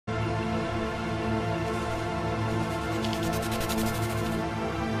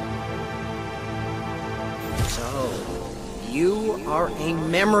You are a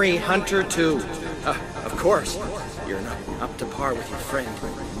memory hunter too. Of course, you're not up to par with your friend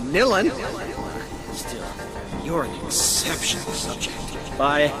Nilan. Still, you're an exceptional subject.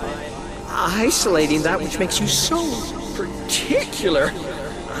 By isolating that which makes you so particular,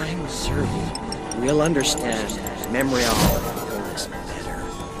 I'm certain we'll understand Memorial better.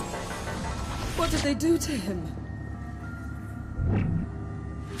 What did they do to him?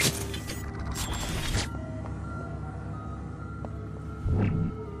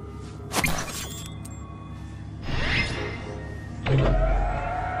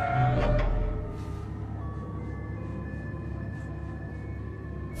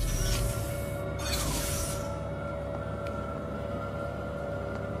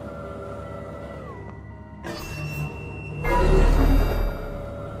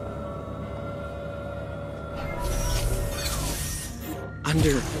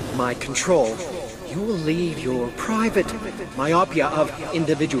 Under my control, you will leave your private myopia of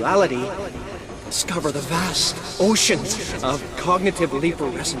individuality, discover the vast oceans of cognitive leaper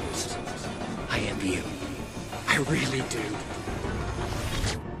resonance. I envy you. I really do.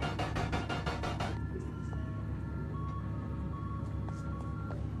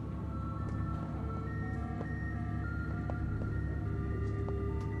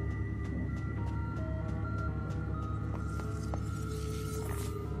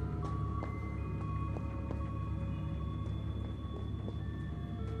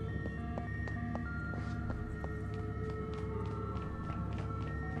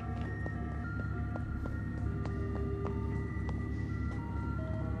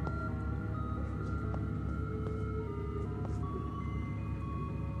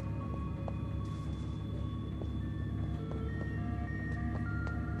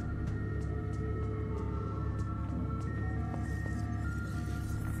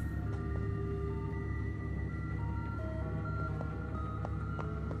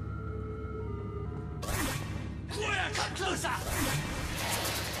 Come closer!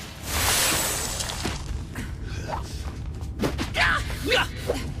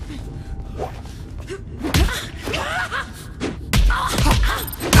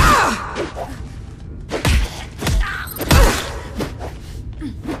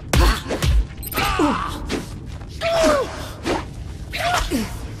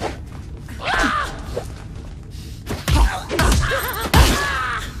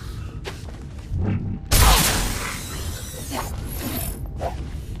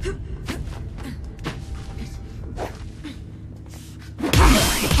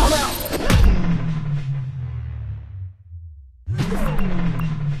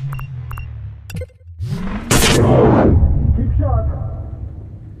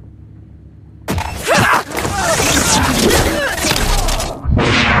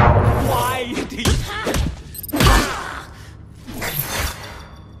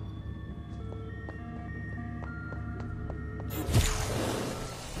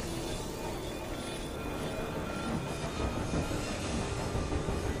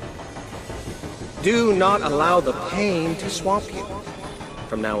 Do not allow the pain to swamp you.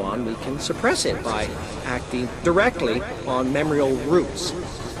 From now on, we can suppress it by acting directly on memorial roots.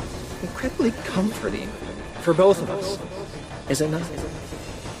 Incredibly comforting for both of us, is it not?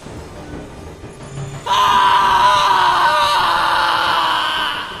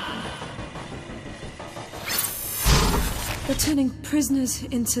 They're turning prisoners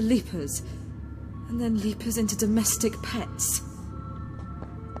into leapers, and then leapers into domestic pets.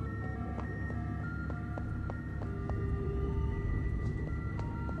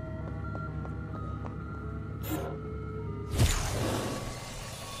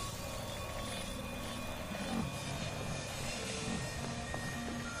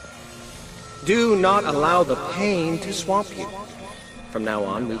 Do not allow the pain to swamp you. From now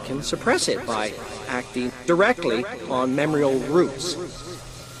on, we can suppress it by acting directly on memorial roots.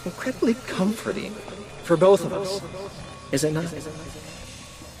 Incredibly comforting for both of us, is it not?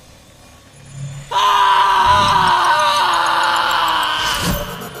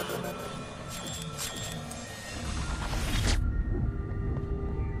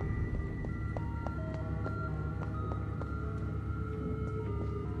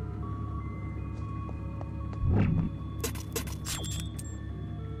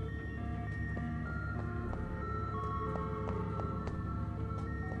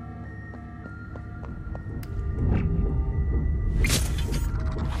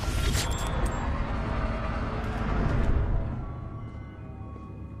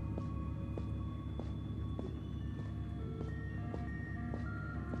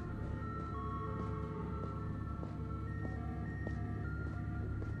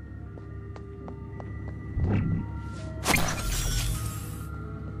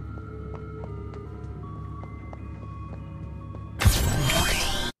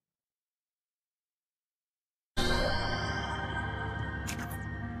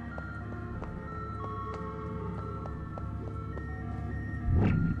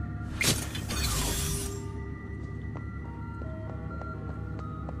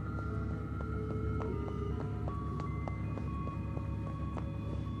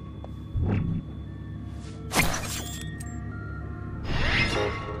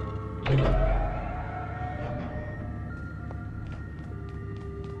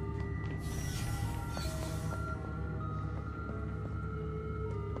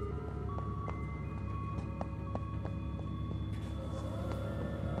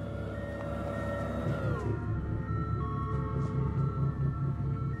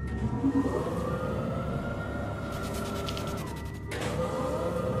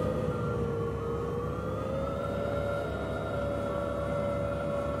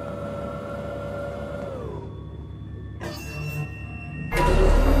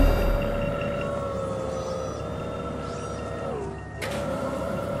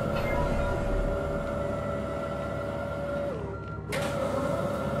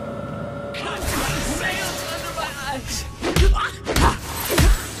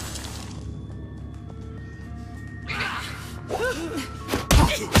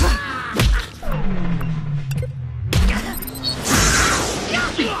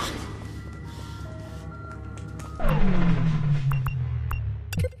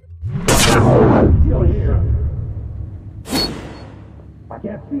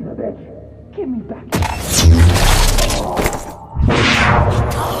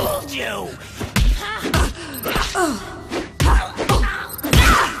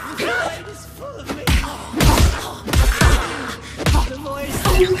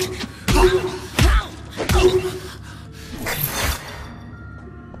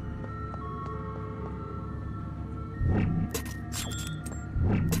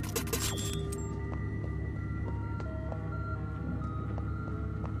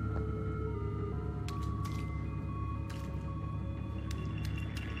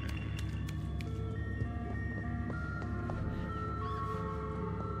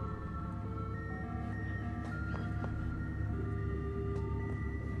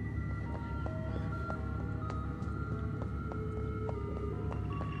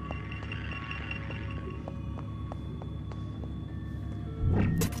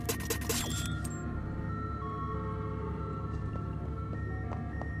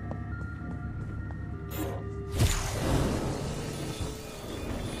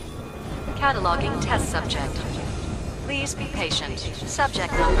 Cataloging test subject. Please be patient.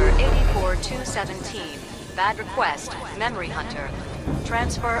 Subject number 84217. Bad request. Memory Hunter.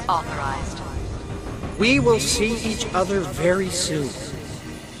 Transfer authorized. We will see each other very soon.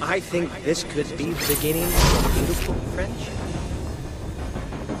 I think this could be the beginning of a beautiful friendship.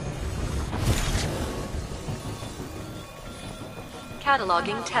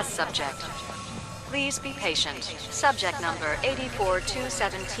 Cataloging test subject. Please be patient. Subject number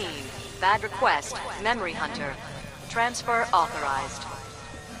 84217. Bad request. Memory Hunter. Transfer authorized.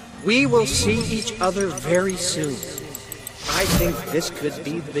 We will see each other very soon. I think this could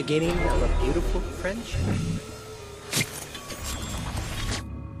be the beginning of a beautiful friendship.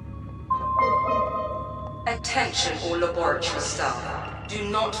 Attention all laboratory staff. Do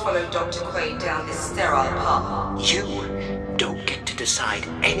not follow Dr. Quaid down this sterile path. You don't get to decide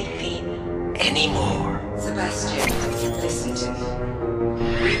anything anymore. Sebastian, listen to me.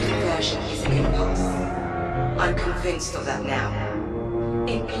 Reconversion is an impulse. I'm convinced of that now.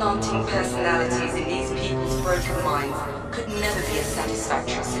 Implanting personalities in these people's broken minds could never be a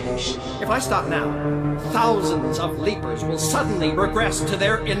satisfactory solution. If I stop now, thousands of Leapers will suddenly regress to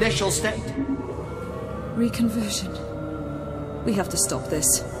their initial state. Reconversion. We have to stop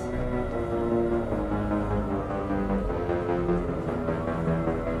this.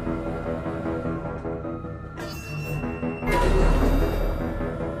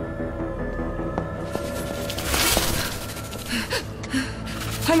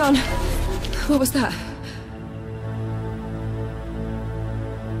 Hang on. What was that?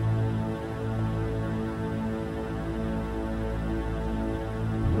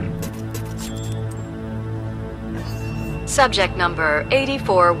 Subject number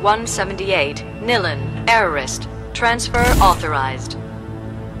 84178. Nilan. Errorist. Transfer authorized.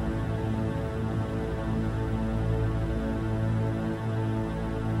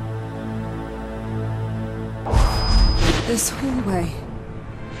 This hallway.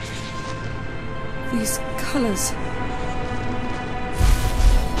 These colors.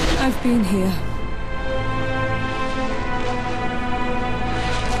 I've been here.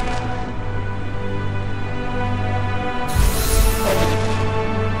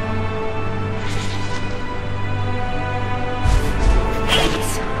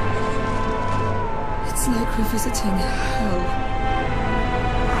 It's like revisiting hell.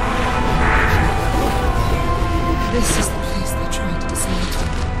 This is the place they tried to dismantle.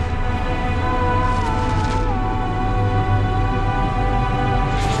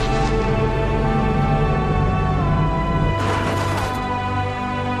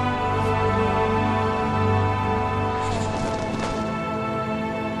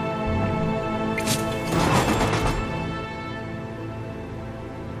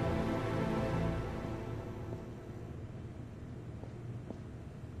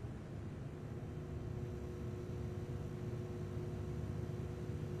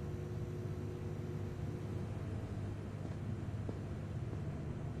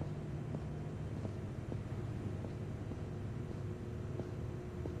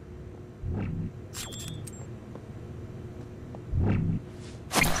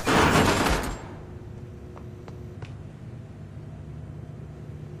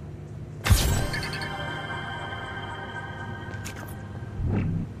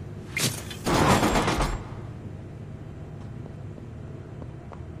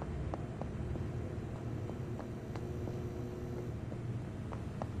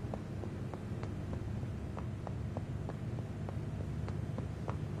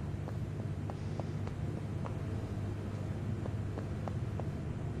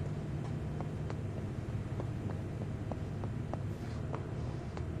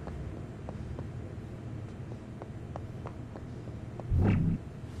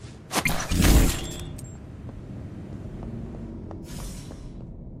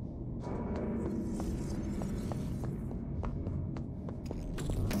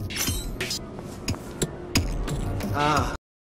 Ah.